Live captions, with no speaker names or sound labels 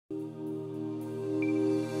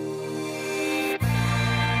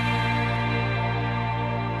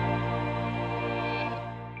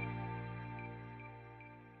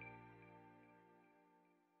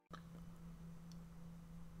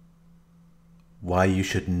why you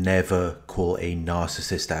should never call a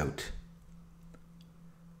narcissist out.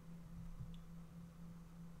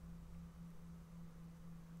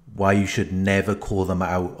 Why you should never call them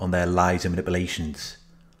out on their lies and manipulations.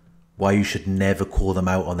 Why you should never call them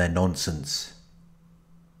out on their nonsense.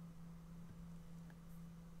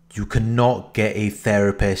 You cannot get a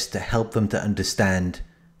therapist to help them to understand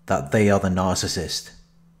that they are the narcissist.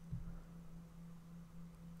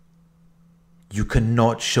 You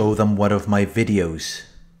cannot show them one of my videos.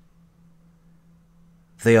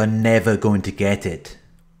 They are never going to get it.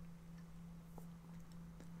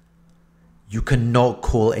 You cannot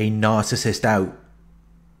call a narcissist out.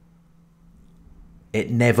 It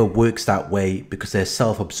never works that way because they're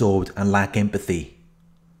self-absorbed and lack empathy.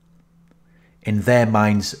 In their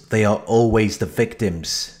minds, they are always the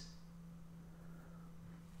victims.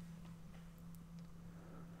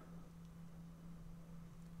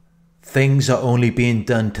 Things are only being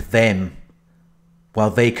done to them while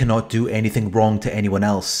they cannot do anything wrong to anyone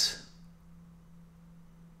else.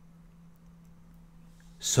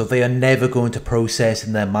 So they are never going to process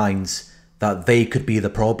in their minds that they could be the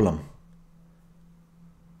problem.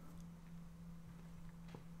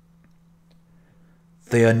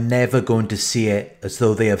 They are never going to see it as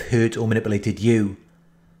though they have hurt or manipulated you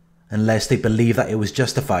unless they believe that it was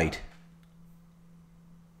justified.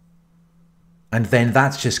 And then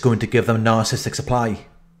that's just going to give them narcissistic supply.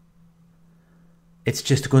 It's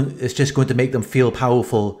just going to make them feel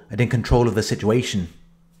powerful and in control of the situation,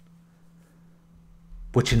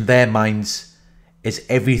 which in their minds is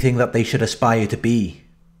everything that they should aspire to be.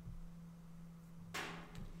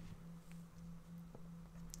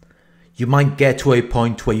 You might get to a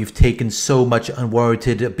point where you've taken so much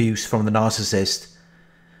unwarranted abuse from the narcissist,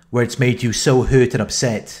 where it's made you so hurt and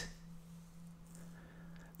upset,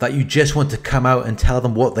 that you just want to come out and tell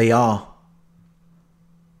them what they are.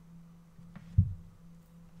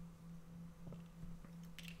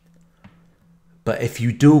 But if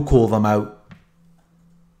you do call them out,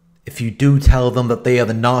 if you do tell them that they are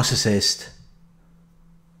the narcissist,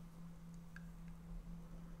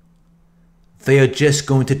 they are just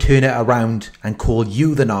going to turn it around and call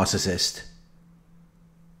you the narcissist.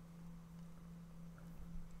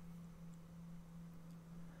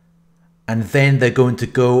 And then they're going to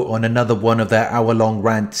go on another one of their hour-long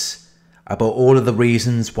rants about all of the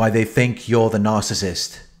reasons why they think you're the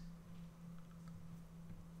narcissist.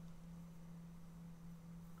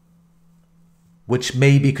 Which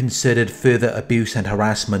may be considered further abuse and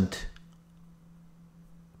harassment.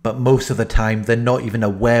 But most of the time they're not even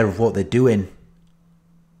aware of what they're doing.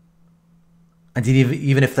 And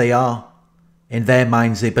even if they are, in their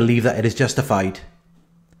minds they believe that it is justified.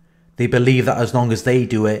 They believe that as long as they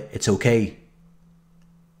do it, it's okay.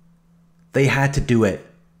 They had to do it.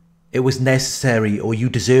 It was necessary, or you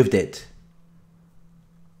deserved it.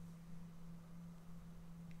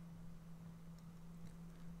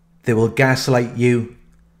 They will gaslight you.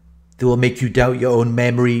 They will make you doubt your own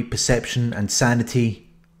memory, perception, and sanity.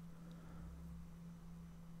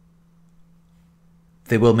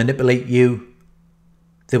 They will manipulate you.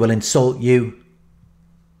 They will insult you.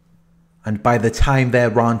 And by the time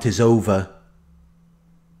their rant is over,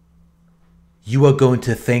 you are going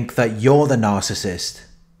to think that you're the narcissist.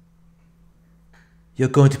 You're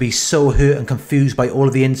going to be so hurt and confused by all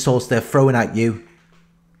of the insults they're throwing at you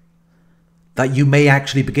that you may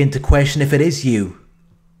actually begin to question if it is you.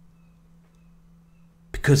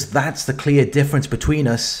 Because that's the clear difference between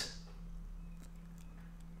us.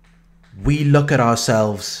 We look at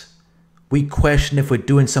ourselves, we question if we're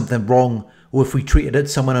doing something wrong or if we treated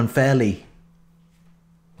someone unfairly.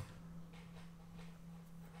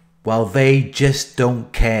 While they just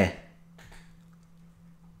don't care.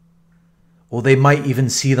 Or they might even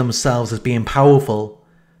see themselves as being powerful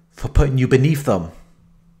for putting you beneath them.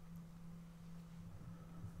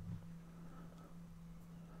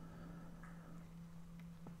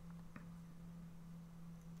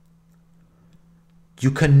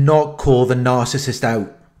 You cannot call the narcissist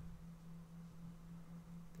out.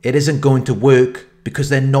 It isn't going to work because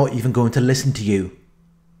they're not even going to listen to you.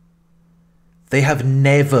 They have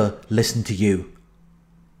never listened to you.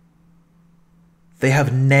 They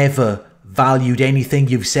have never valued anything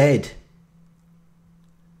you've said.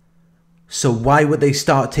 So why would they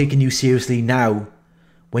start taking you seriously now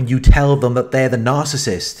when you tell them that they're the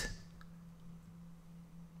narcissist?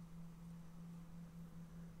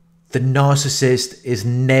 The narcissist is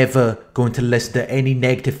never going to listen to any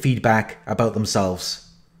negative feedback about themselves.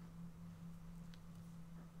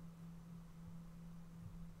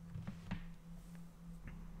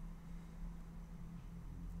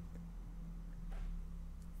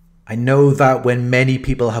 I know that when many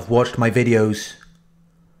people have watched my videos,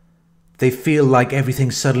 they feel like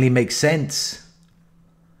everything suddenly makes sense.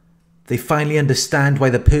 They finally understand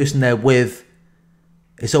why the person they're with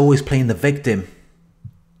is always playing the victim.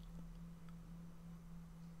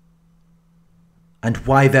 And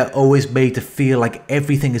why they're always made to feel like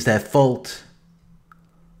everything is their fault.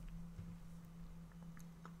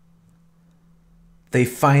 They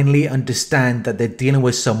finally understand that they're dealing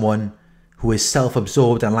with someone who is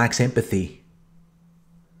self-absorbed and lacks empathy.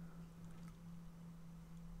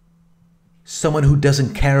 Someone who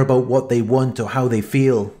doesn't care about what they want or how they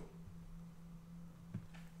feel.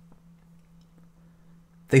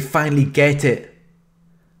 They finally get it.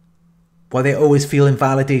 Why they always feel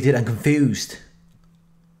invalidated and confused.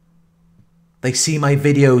 They see my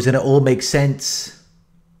videos and it all makes sense.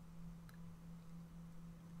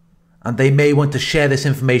 And they may want to share this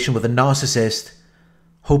information with a narcissist,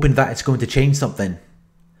 hoping that it's going to change something.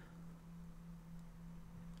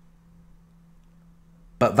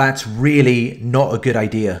 But that's really not a good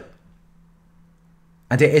idea.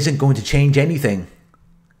 And it isn't going to change anything.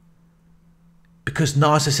 Because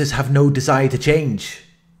narcissists have no desire to change.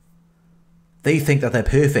 They think that they're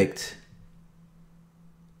perfect.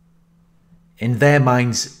 In their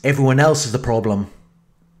minds, everyone else is the problem.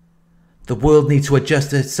 The world needs to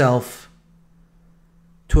adjust itself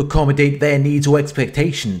to accommodate their needs or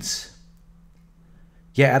expectations.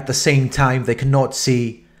 Yet at the same time, they cannot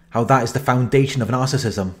see how that is the foundation of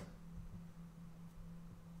narcissism.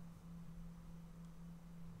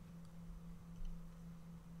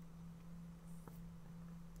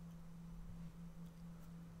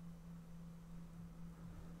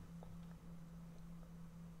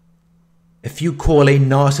 If you call a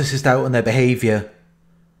narcissist out on their behavior,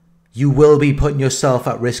 you will be putting yourself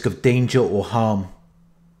at risk of danger or harm.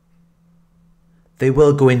 They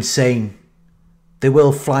will go insane. They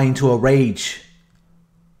will fly into a rage.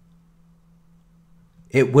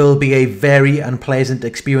 It will be a very unpleasant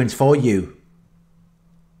experience for you.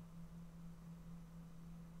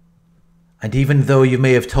 And even though you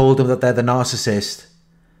may have told them that they're the narcissist,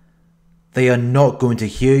 they are not going to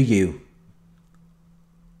hear you.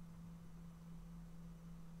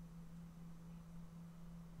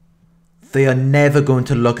 They are never going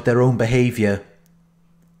to look at their own behavior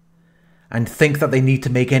and think that they need to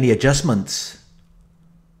make any adjustments.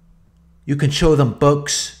 You can show them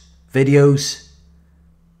books, videos,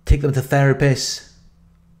 take them to therapists,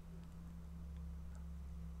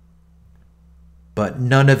 but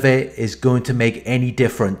none of it is going to make any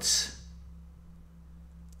difference.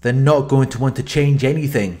 They're not going to want to change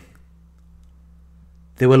anything.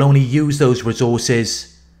 They will only use those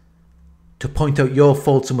resources to point out your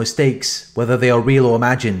faults and mistakes, whether they are real or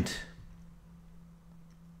imagined.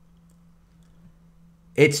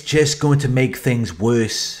 It's just going to make things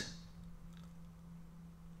worse.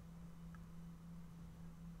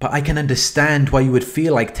 But I can understand why you would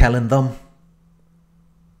feel like telling them.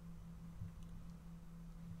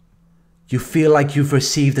 You feel like you've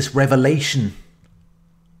received this revelation.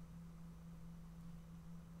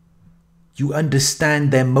 You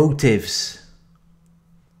understand their motives.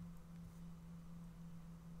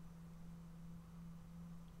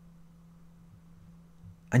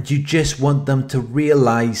 And you just want them to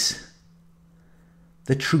realize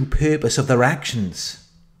the true purpose of their actions.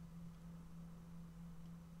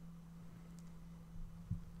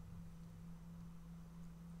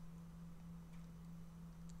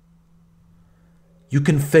 You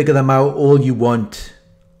can figure them out all you want,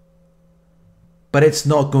 but it's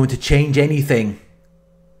not going to change anything.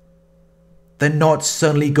 They're not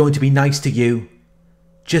suddenly going to be nice to you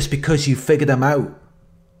just because you figured them out.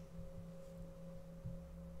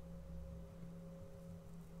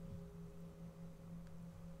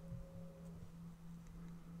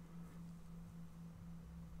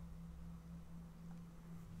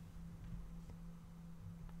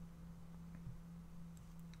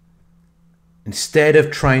 Instead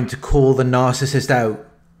of trying to call the narcissist out,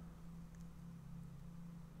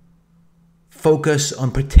 focus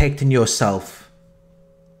on protecting yourself.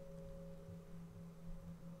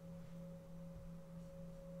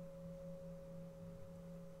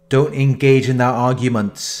 Don't engage in their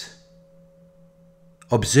arguments.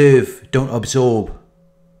 Observe, don't absorb.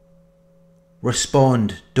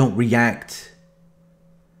 Respond, don't react.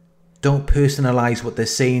 Don't personalize what they're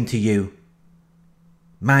saying to you.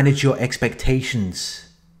 Manage your expectations.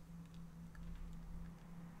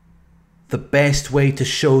 The best way to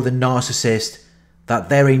show the narcissist that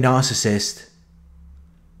they're a narcissist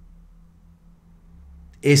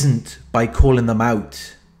isn't by calling them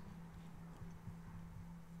out.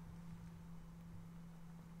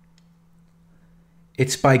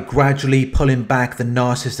 It's by gradually pulling back the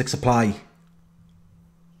narcissistic supply.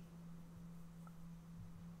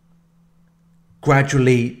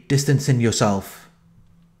 Gradually distancing yourself.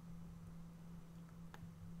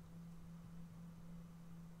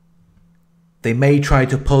 They may try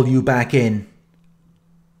to pull you back in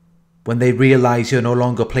when they realize you're no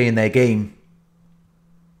longer playing their game.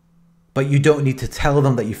 But you don't need to tell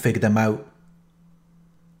them that you figured them out.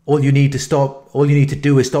 All you need to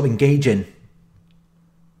do is stop engaging.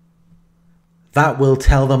 That will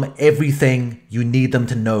tell them everything you need them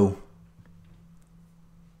to know.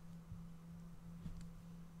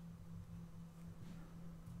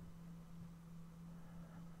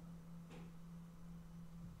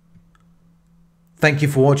 Thank you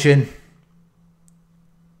for watching.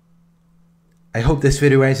 I hope this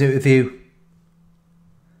video resonated with you.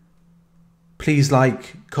 Please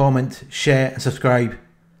like, comment, share and subscribe.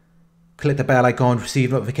 Click the bell icon to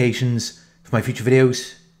receive notifications for my future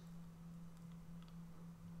videos.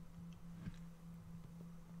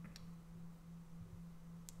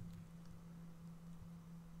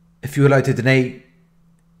 If you would like to donate,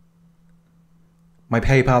 my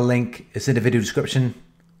PayPal link is in the video description.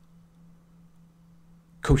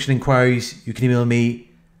 Coaching inquiries, you can email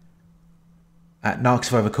me at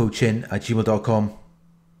narcsurvivorcoaching@gmail.com.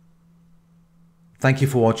 Thank you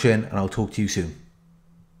for watching, and I'll talk to you soon.